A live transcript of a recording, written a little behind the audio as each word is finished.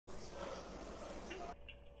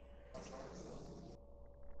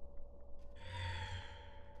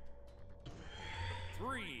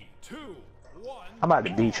I'm about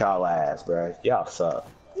to beat y'all ass, bro. Y'all suck.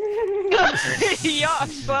 Y'all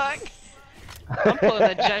suck. I'm pulling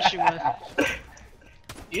a Joshua.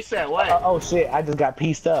 You said what? Oh shit! I just got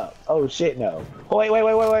pieced up. Oh shit! No. Oh,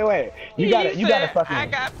 wait. You gotta fucking. I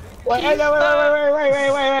got Wait.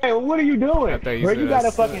 What are you doing? Bro, you got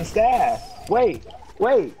a fucking staff. Wait.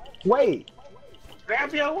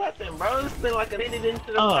 Grab your weapon, bro. It's been like a minute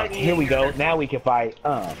into the fight. Here we go. Now we can fight.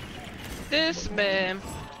 This man.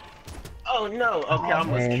 Oh no. Okay, I'm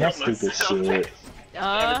man, that's stupid shit.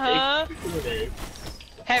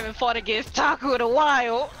 Haven't fought against Taku in a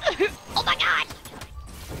while. Oh my god.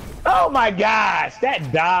 Oh my gosh,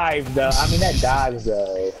 that dive though. I mean, that dives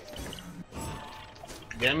though.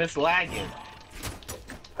 Damn, it's lagging.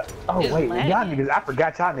 Oh It's wait, lagging. y'all niggas, I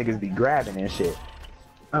forgot y'all niggas be grabbing and shit.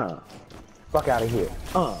 Fuck out of here.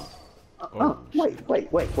 Wait.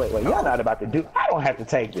 Y'all not about to do. I don't have to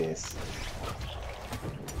take this.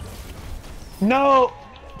 No.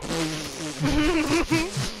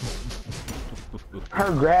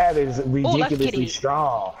 Her grab is ridiculously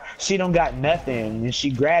strong. She don't got nothing, and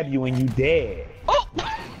she grab you and you dead. Oh!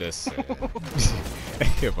 That's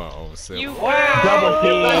hit my own self. You Double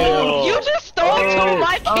kill. You just stole two of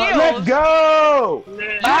my kills. Let's go.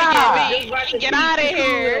 Get out of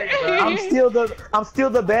here. I'm still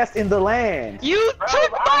the best in the land. You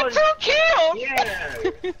took my 2 kills.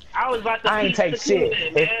 Yeah. I was about to. I ain't take shit.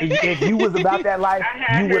 If you was about that life,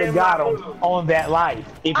 you would have got him on that life.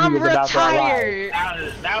 If you was about that life.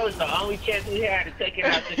 That was the only chance we had to take it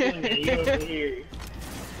out to Kuna. You over here.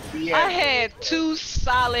 Yeah. I had 2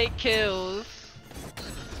 solid kills.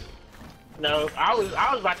 No, I was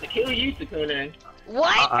about to kill you, Takuna.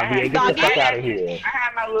 What? Get the fuck out of here. I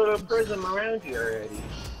had my little prism around you already.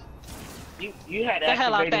 You had The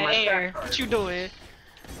hell out activated that my air. trap card. What you doing?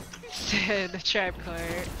 Said the trap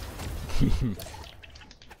card.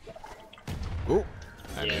 Ooh,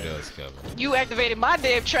 I knew that was coming. You activated my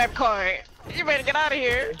damn trap card. You better get out of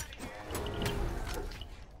here.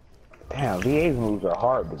 Damn, VA's moves are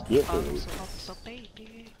hard to get through.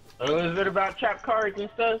 Oh, is it about trap cards and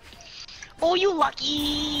stuff? Oh, you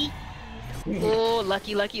lucky. Oh,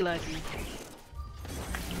 lucky.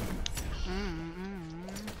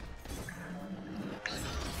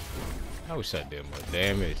 I wish I did more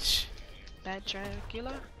damage. That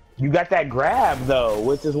Dracula? You got that grab though,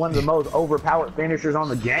 which is one of the most overpowered finishers on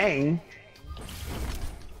the game.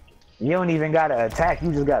 You don't even gotta attack,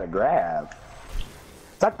 you just gotta grab.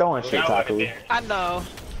 Stop throwing shit, Taku. I know.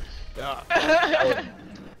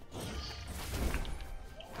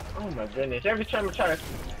 Oh my goodness! Every time I try to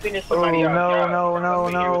finish somebody off, no.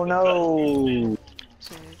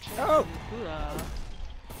 Oh.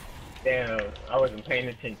 Damn, I wasn't paying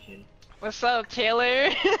attention. What's up,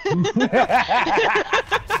 Taylor?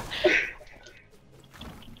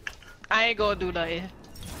 I ain't gonna do nothing.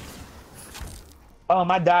 Oh,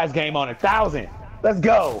 my dice game on 1,000. Let's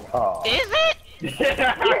go. Oh. Is it?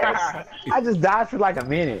 Yes. I just died for like a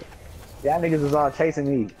minute. Y'all niggas was all chasing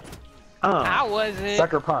me. I wasn't.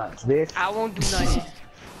 Sucker punch, bitch. I won't do nothing.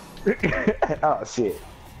 Oh shit.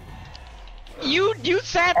 You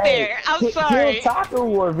sat there. I'm sorry. Kill Taku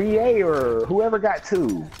or VA or whoever got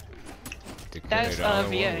 2. That's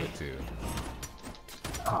VA.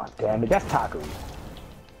 Oh damn it, that's Taku.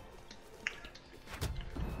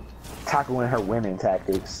 Taku and her women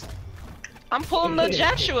tactics. I'm pulling the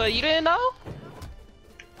Joshua. You didn't know?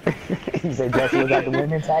 You said Joshua got the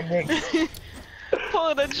women tactics?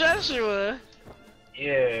 Pulling the Joshua.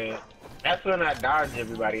 Yeah, that's when I dodged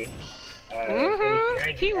everybody.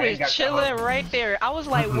 He was chilling right there. I was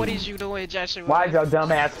like, "What is you doing, Joshua?" Why'd your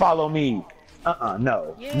dumb ass follow me?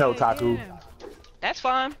 No. Yeah, No, Taku. yeah. That's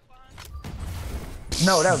fine.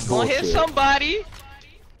 No, that was Gonna bullshit. hit somebody.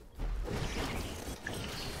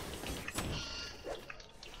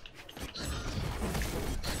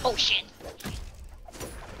 Oh shit.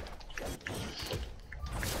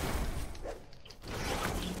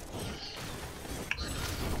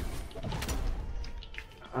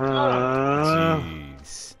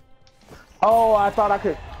 Jeez. Oh, I thought I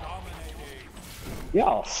could.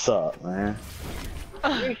 Y'all suck, man.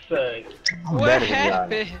 You suck. What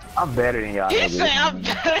happened? I'm better than y'all. He niggas. said I'm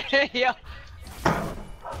better than y'all.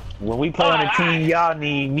 When we play on a team, y'all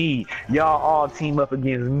need me. Y'all all team up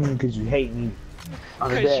against me because you hate me. I'm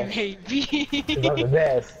the Because you best. hate me. 'Cause I'm the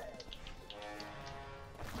best.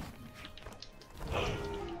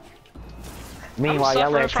 Meanwhile, y'all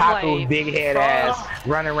let Taco's big head ass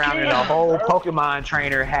run around in a whole Pokemon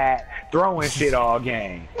trainer hat, throwing shit all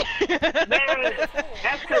game. Man,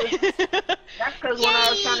 that's cause when I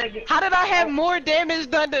was trying to get. How did I have more damage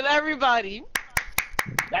done than everybody?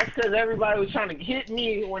 That's because everybody was trying to hit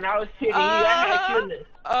me when I was hitting you.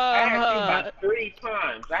 I had you about 3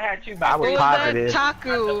 times. I had you about 3 times. positive.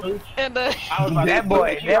 Taku and the That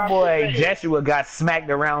boy Joshua got smacked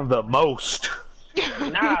around the most.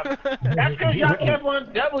 Nah, that's because y'all kept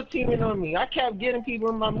on double teaming on me. I kept getting people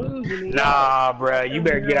in my moves. Nah, bruh, you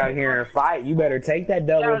better get out here and fight. You better take that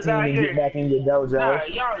double team and get back in your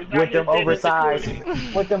dojo with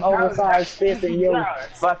them oversized fists and your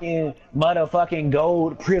fucking motherfucking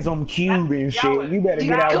gold prism cube and shit. You better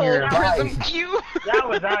get out here and fight. Y'all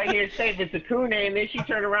was out here saving Takune, and then she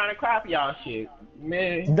turned around and clapped y'all shit.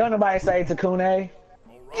 Man. Don't nobody say Takune.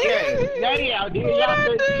 Yeah, dude, y'all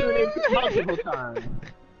said Takune multiple times.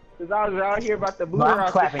 Cause I was out here about the blue. I'm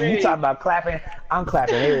clapping. You talking about clapping? I'm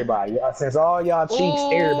clapping everybody. Since all y'all cheeks,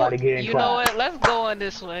 everybody getting clapped. You know what? Let's go on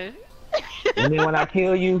this way. And then when I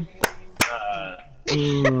kill you,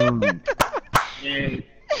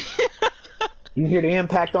 you hear the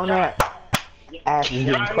impact on that? Ass is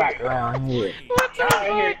getting clapped around here. What the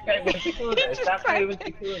fuck? Stop saving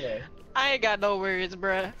Takune. I ain't got no words,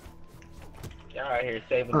 bruh. Y'all out here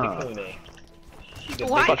saving Takune.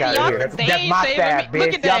 Why? Fuck out of here. That's my staff,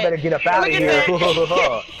 bitch. Y'all better get up out of here.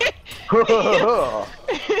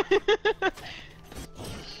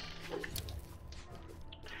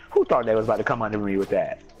 Who thought they was about to come under me with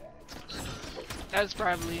that? That's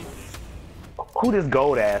probably. Who this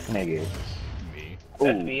gold ass nigga? Me.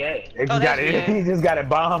 That's VA. He just got a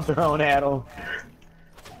bomb thrown at him.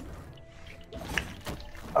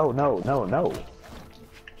 Oh no, no, no.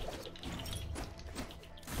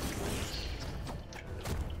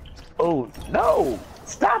 Oh no!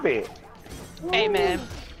 Stop it! Hey man.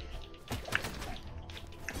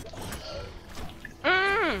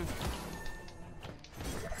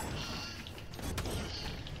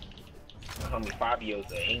 Homie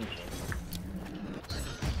Fabio's an angel.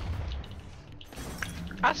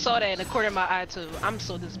 I saw that in the corner of my eye too. I'm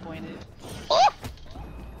so disappointed.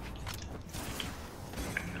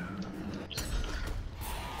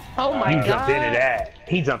 Oh my god! He jumped into that.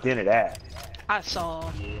 He jumped into that. I saw.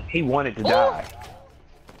 He wanted to die.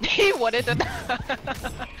 He wanted to die.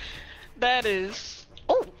 That is.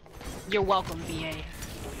 Oh, you're welcome, VA.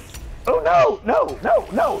 Oh no, no, no,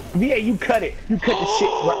 no! VA, you cut it. You cut the shit.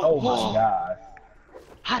 Oh my god.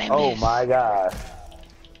 Oh my god.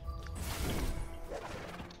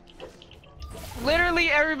 Literally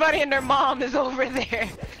everybody and their mom is over there.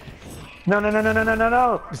 No, no, no, no, no, no, no,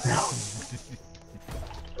 no.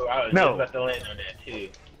 Oh, I was just about to land on that too.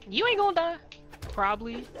 You ain't gonna die.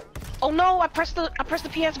 Probably. Oh no! I pressed the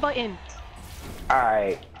PS button.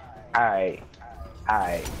 Alright. Alright.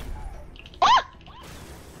 Alright. Ah!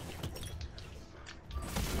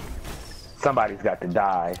 Somebody's got to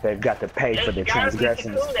die. They've got to pay for the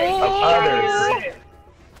transgressions of Oh. others.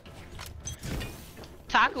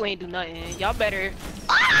 Taku ain't do nothing. Y'all better.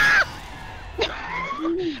 Ah!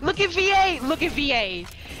 Look at VA. Look at VA.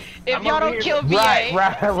 If y'all don't kill VA, right.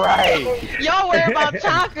 y'all worry about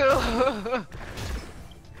Taku.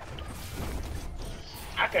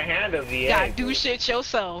 I can handle VA. Gotta do shit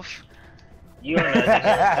yourself. You don't know.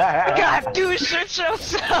 Gotta do shit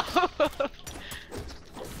yourself.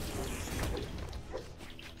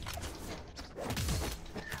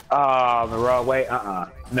 The wrong way.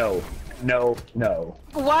 No. No. No.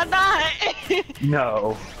 Why not?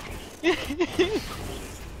 No.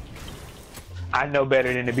 I know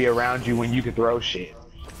better than to be around you when you can throw shit.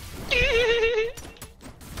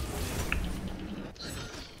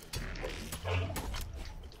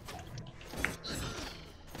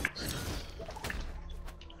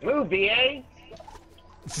 Move, VA.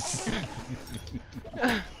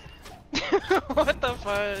 What the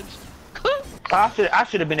fudge? I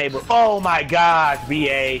should have been able. Oh my gosh,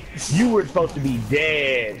 VA, you were supposed to be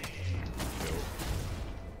dead.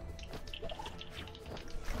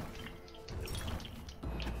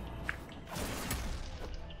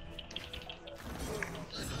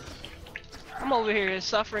 I'm over here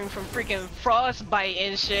suffering from freaking frostbite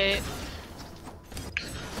and shit.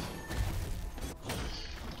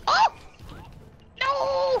 Oh!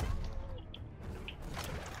 No!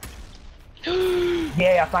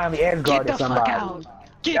 Yeah, I finally edge guarded somebody.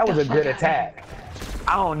 That was a good out. attack.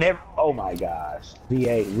 I don't never. Oh my gosh,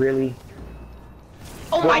 VA, really?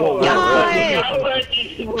 Oh my god!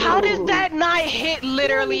 How does that not hit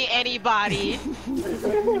literally anybody?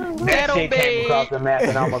 That shit came across the map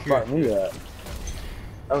and almost fucked me up.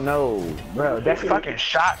 Oh no, bro, that fucking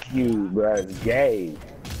shocked you, bro. It's gay.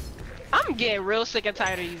 I'm getting real sick and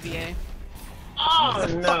tired of you, VA. Oh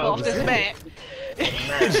no! Fuck off this map.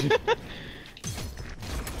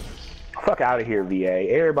 Fuck out of here, VA.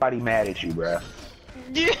 Everybody mad at you, bro.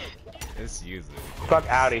 It's usually. Fuck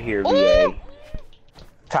out of here, VA.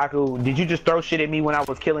 Taku, did you just throw shit at me when I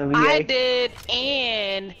was killing VA? I did,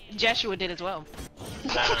 and Joshua did as well.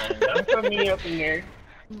 Nah, don't put me up in there.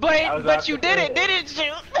 But you did it, didn't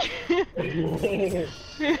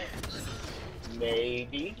you?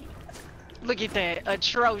 Maybe. Look at that,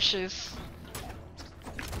 atrocious.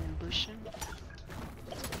 Ambushing.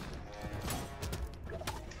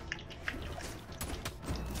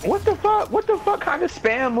 What the fuck? What the fuck kind of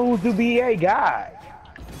spam moves do BA got?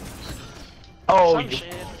 Oh,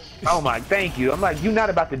 oh my, thank you. I'm like, you not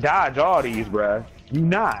about to dodge all these, bruh. You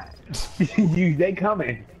not. They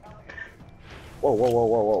coming. Whoa, whoa, whoa,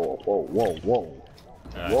 whoa, whoa, whoa, whoa,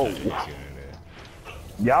 whoa. Whoa.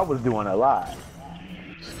 Y'all was doing a lot.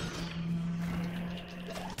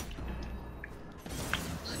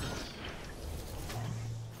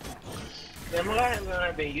 Yeah,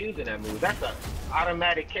 I've been using that move. That's an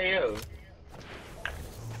automatic KO.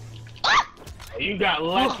 You got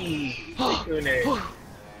lucky doing that.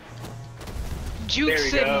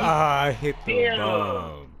 Jukes There we go. I hit the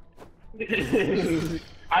bomb.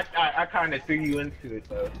 I kind of threw you into it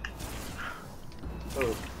though.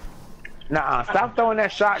 Oh. Nah, stop throwing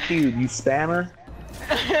that shot cube, you spammer.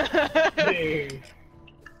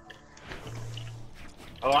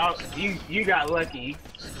 Oh, you got lucky.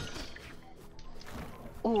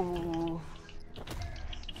 Ooh.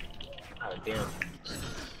 Oh damn.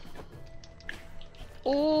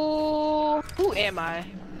 Ooh. Who am I?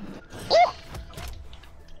 Ooh.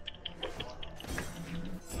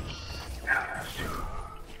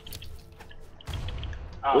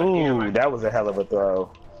 Oh, Ooh, damn, that was a hell of a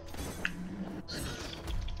throw.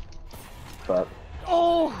 Fuck.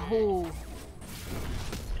 Oh.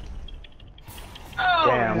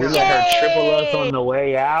 Damn, we let her triple us on the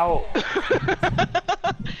way out.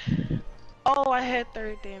 Oh, I had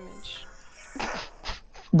 3rd damage.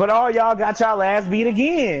 But all y'all got y'all ass beat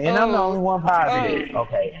again, and I'm the only one positive.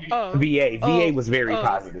 Okay. VA was very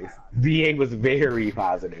positive. VA was very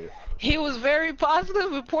positive. He was very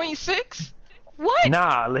positive at 0.6? What?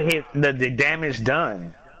 Nah, the damage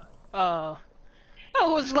done. I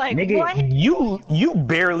was like, nigga, what? you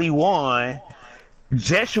barely won.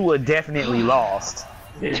 Joshua definitely lost.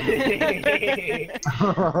 I'm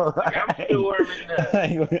still warming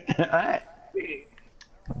up.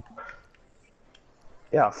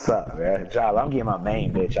 Y'all suck, man. Y'all, I'm getting my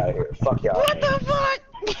main bitch out of here. Fuck y'all. What the fuck?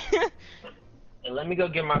 And let me go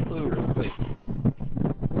get my food real quick.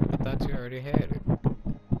 I thought you already had it.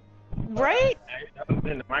 Right? I was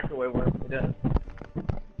in the microwave warming it up.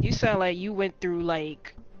 You sound like you went through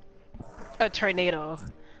like a tornado.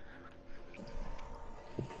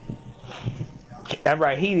 That's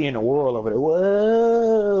right, he in the world over there.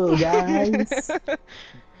 Whoa, guys.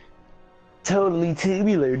 Totally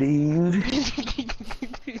tubular, dude.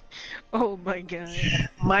 Oh my god.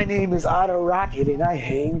 My name is Otto Rocket and I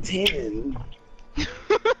hang 10.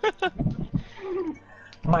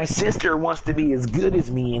 My sister wants to be as good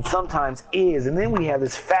as me and sometimes is, and then we have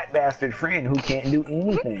this fat bastard friend who can't do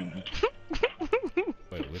anything.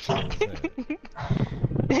 Wait, which one was that?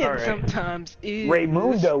 Right. Sometimes is.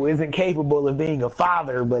 Raymundo isn't capable of being a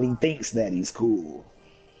father, but he thinks that he's cool.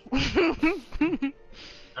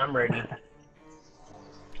 I'm ready.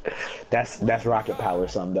 That's rocket power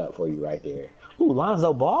summed up for you right there. Ooh,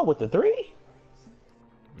 Lonzo Ball with the 3?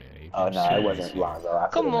 Oh no, it wasn't Lonzo.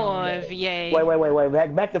 Come on, VA.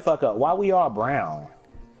 Wait, back the fuck up. Why we all brown?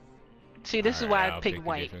 See, this is why I picked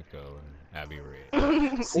white. I'll be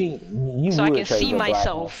red. See, you so would I can trade see your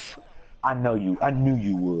myself. Blackness. I know you. I knew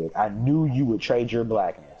you would. I knew you would trade your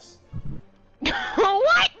blackness.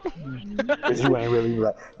 What? Cause you ain't really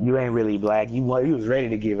black. You ain't really black. You was ready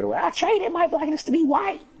to give it away. I traded my blackness to be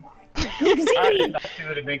white. I thought you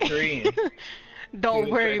would have been Korean.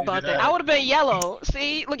 Don't worry about that. I would have been yellow.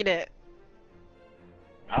 See, look at that.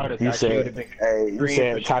 I would have You thought you would have said, been hey, you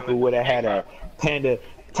said Taku would have had a panda.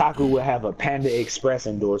 Taku would have a Panda Express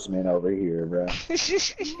endorsement over here, bro. Damn, this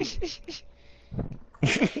is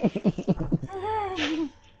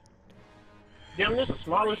the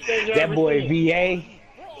smallest thing you That ever boy seen. VA,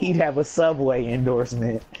 he'd have a Subway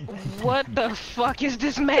endorsement. What the fuck is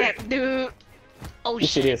this map, dude? Oh This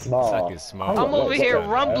shit shit. is small. It's small. I'm over here what's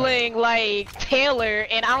up, rumbling like Taylor,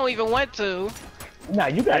 and I don't even want to. Nah,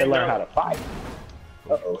 you gotta learn how to fight.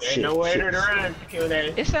 Uh-oh, Ain't shit. nowhere shit. to run,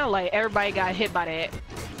 Q&A. It sounds like everybody got hit by that.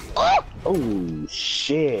 Oh,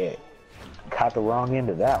 shit. Caught the wrong end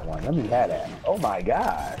of that one. Let me have that. Oh my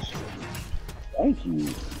gosh. Thank you.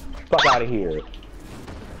 Fuck out of here.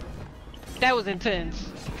 That was intense.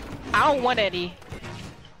 I don't want any.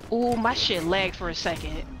 Ooh, my shit lagged for a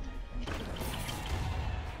second.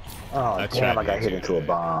 Oh, damn, I got hit into a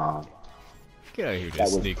bomb. Get out of here, that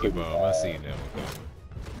sneaky bomb. I seen that one coming.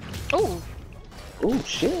 Oh. Oh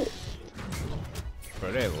shit.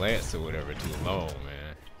 Bro, that lance or whatever too long,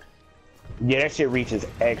 man. Yeah, that shit reaches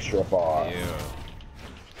extra far. Yeah.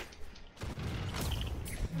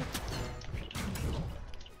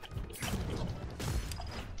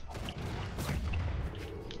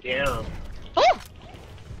 Damn. Oh!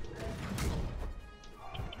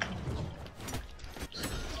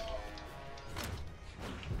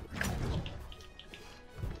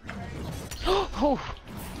 Oh.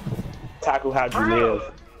 Taku, how'd you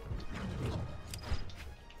live?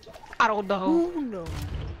 I don't know. No.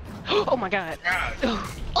 Oh my god.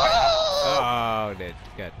 Oh, that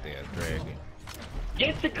goddamn dragon.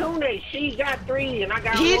 Get Sakune. She got 3 and I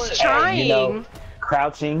got 1. He's trying. You know,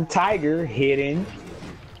 crouching tiger, hidden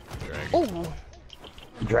Dragon. Oh.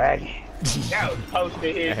 dragon. That was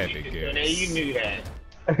posted I had here. to guess. And you knew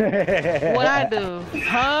that. What I do?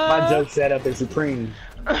 Huh? My joke set up is supreme.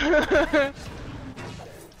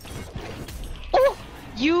 Oh,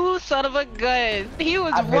 you son of a gun. He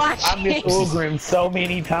was I watching. missed Ulgrim so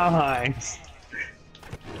many times.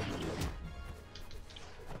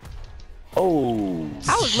 Oh,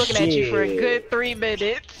 I was looking at you for a good 3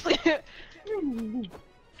 minutes.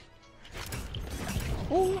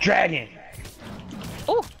 Ooh. dragon.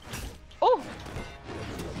 Oh, oh,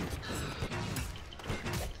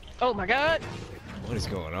 oh my god. What is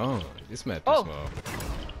going on? This map is Oh. small.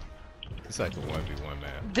 It's like a 1v1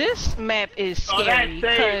 map. This map is Oh, scary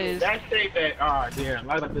because that saved that. Oh, damn.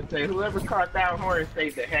 I was about to say, whoever caught that horn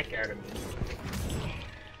saved the heck out of me.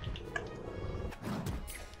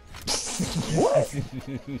 What?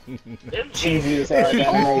 This Cheesy as hell.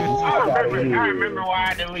 That amazing. I remember why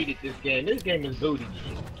I deleted this game. This game is booty.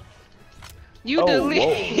 you Oh,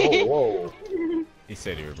 delete. whoa, whoa, He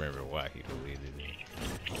said he remembered why he deleted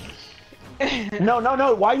it. whoa.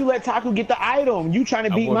 No. Why you let Taku get the item? You trying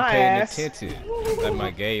to I beat wasn't my paying ass? attention. Let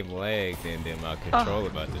my game lagged and then my controller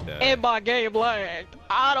about to die. And my game lagged.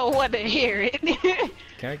 I don't want to hear it.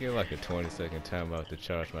 Can I get like a 20-second timeout to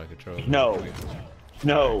charge my controller? No.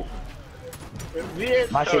 No.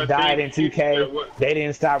 My shit died in 2K. They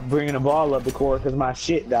didn't stop bringing the ball up the court because my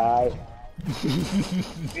shit died.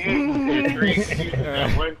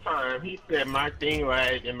 One time, he said my thing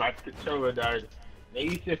lagged and my controller died. Now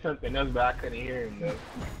you said something else, but I couldn't hear him though.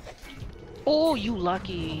 Oh, you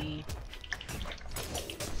lucky.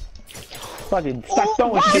 Fucking stop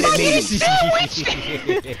throwing shit at me.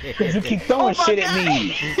 Cause you keep throwing shit at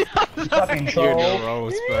me. You fucking You're troll. in the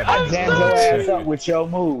wrong spot. I jammed your ass up with your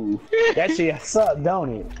move. That shit sucked, don't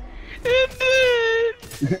it?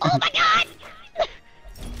 Oh my god!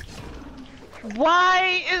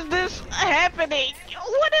 Why is this happening?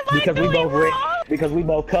 What am Because I we doing both wrong? because we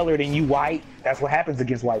both colored and you white. That's what happens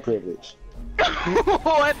against white privilege.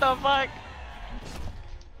 What the fuck?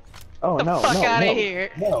 Oh The no, fuck no, outta no, here.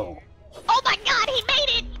 no. Oh my god, he made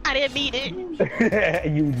it! I didn't mean it.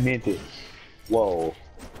 You meant it. Whoa.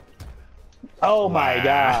 Oh my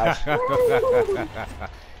gosh.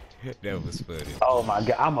 That was funny. Oh my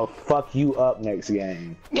god. I'ma fuck you up next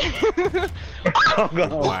game. I'm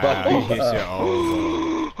gonna Wow, fuck you you hit your up.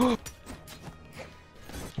 own.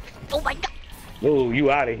 Oh my god. Ooh,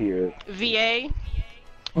 you out of here. VA.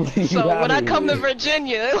 You So when outta I come to here.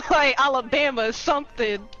 Virginia, like Alabama,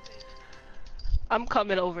 something, I'm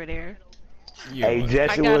coming over there. Hey,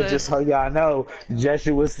 Jeshua, gotta- just so y'all know,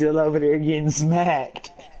 Jeshua's still over there getting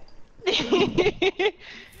smacked.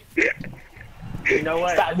 You know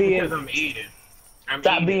what? Stop It's being- because I'm eating.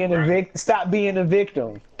 Stop being a Stop being a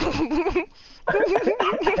victim. I'm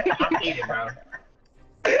eating, bro.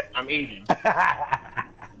 I'm eating.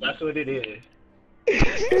 That's what it is.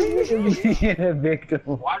 Being a victim.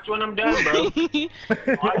 Watch when I'm done, bro.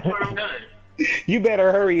 Watch when I'm done. You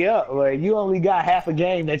better hurry up. Like, you only got half a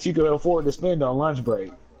game that you can afford to spend on lunch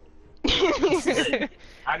break. I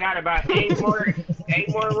got about 8 more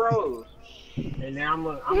rows. And now I'm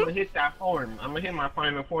gonna hit that form. I'm gonna hit my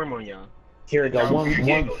final form on y'all. Here we go.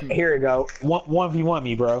 Here we go. 1v1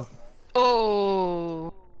 me, bro.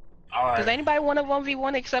 Oh. Alright. Does anybody want a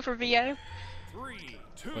 1v1 except for VA?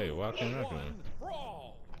 Wait, why can't I do it?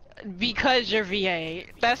 Because you're VA.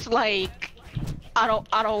 That's like, I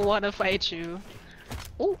don't want to fight you.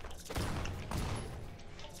 Ooh.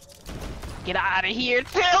 Get out of here,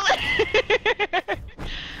 Till.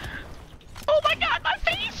 Oh my god, my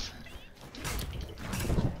face!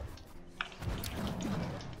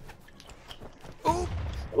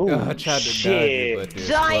 Ooh, I tried to dodge shit. it, but the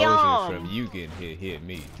Zion! explosion from you getting hit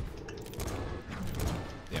me.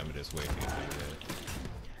 Yeah, I'm just waiting to do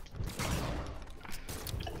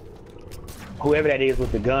Whoever that is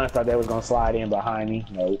with the gun thought they was gonna slide in behind me.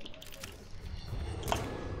 Nope.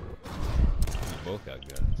 both got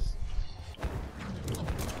guns.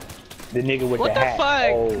 The nigga with What the the hat.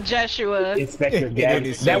 fuck, Oh, Joshua? Inspector And Gadget.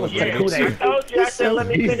 he's That was celebrating. Kakune. I told you, I said, let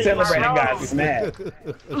me He's finish celebrating my got roll. smacked.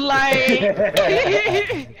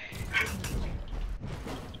 Like,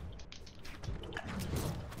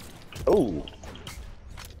 Ooh.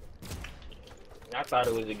 I thought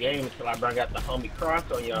it was a game until I brought out the homie cross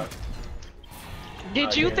on y'all. did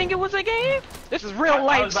Oh, you yeah. think it was a game? This is real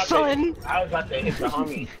life, son. I was about to hit the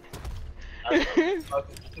homie.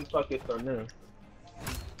 Fuck it, so new.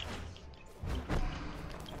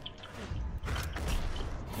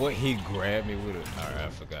 What, he grabbed me with it? Alright, I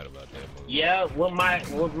forgot about that move. Yeah, with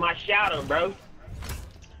my shadow, bro.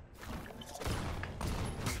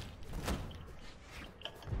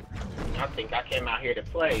 I think I came out here to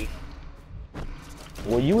play.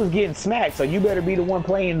 Well, you was getting smacked, so you better be the one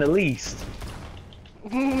playing the least.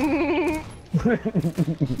 Cause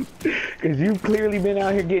you've clearly been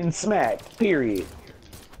out here getting smacked. Period.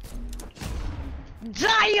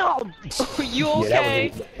 Damn! You Yeah,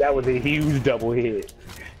 okay? that was a huge double hit.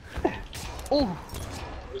 Ooh.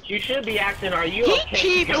 But you should be asking, are you He okay?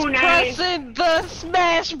 keeps Kunai? pressing the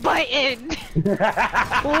smash button.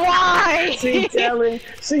 Why? She telling.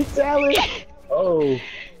 Oh.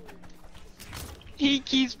 He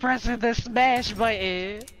keeps pressing the smash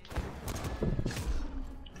button.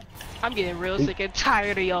 I'm getting real sick and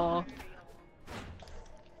tired of y'all.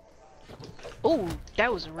 Ooh,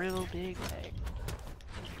 that was a real big lag.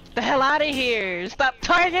 The hell out of here! Stop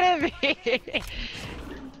targeting me!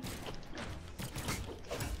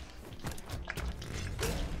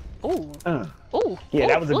 Ooh. Ooh. Yeah,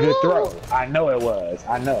 that was a good ooh. throw. I know it was.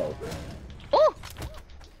 I know. Ooh.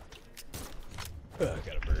 I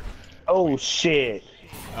got a bird. Oh shit.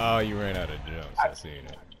 Oh, you ran out of jumps. I seen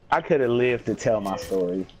it. I could have lived to tell my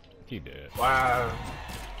story. He did. Wow.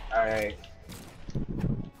 Alright.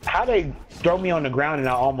 How they throw me on the ground and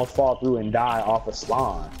I almost fall through and die off a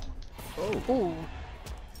spawn? Ooh.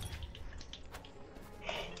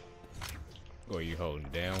 Or you holding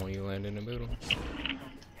down when you land in the middle?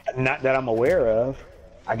 Not that I'm aware of.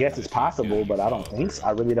 I guess it's possible, but I don't think so.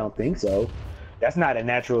 I really don't think so. That's not a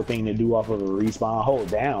natural thing to do off of a respawn. Hold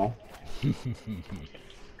down.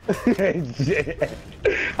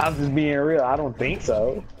 I'm just being real. I don't think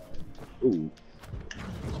so. Ooh.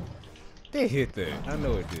 They hit that. I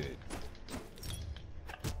know it did.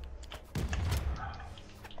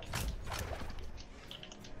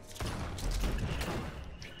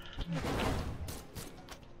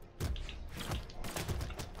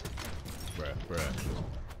 Bruh.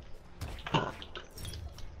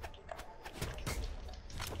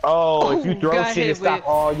 Oh, if you throw got shit hit and stop with-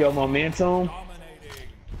 all your momentum,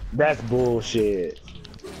 that's bullshit.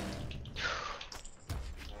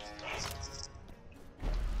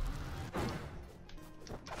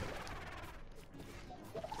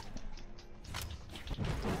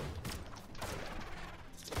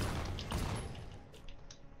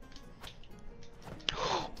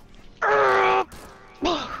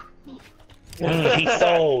 He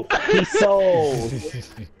sold. He sold.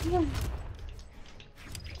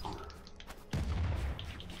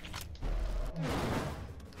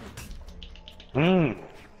 Mmm.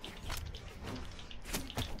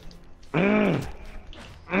 Mmm.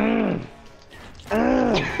 Mmm.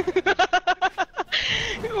 Mmm.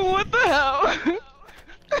 What the hell?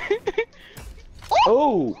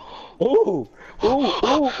 Ooh. Ooh. Ooh.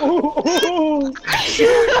 Ooh. Ooh. Ooh. He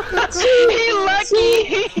lucky.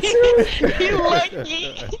 He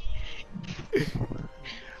lucky.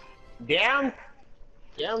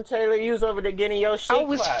 Damn, Taylor, you was over there getting your shit I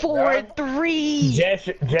was clapped, 4-3.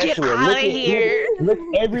 Joshua, Get look, outta here. look,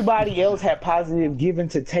 everybody else had positive given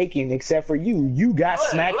to taking except for you. You got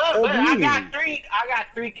smacked Look, I again. got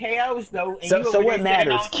three KOs though. And So you over what there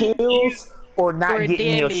matters? saying, Kills or not Or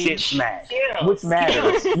getting your damage. shit smacked? Kills. Which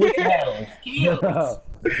matters? Which matters? Kills.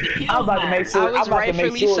 I'm about to make sure. I was I'm about to make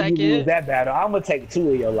rightfully sure second. you lose that battle. I'm gonna take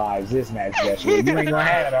 2 of your lives this match, Joshua. You ain't gonna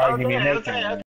have that argument next time.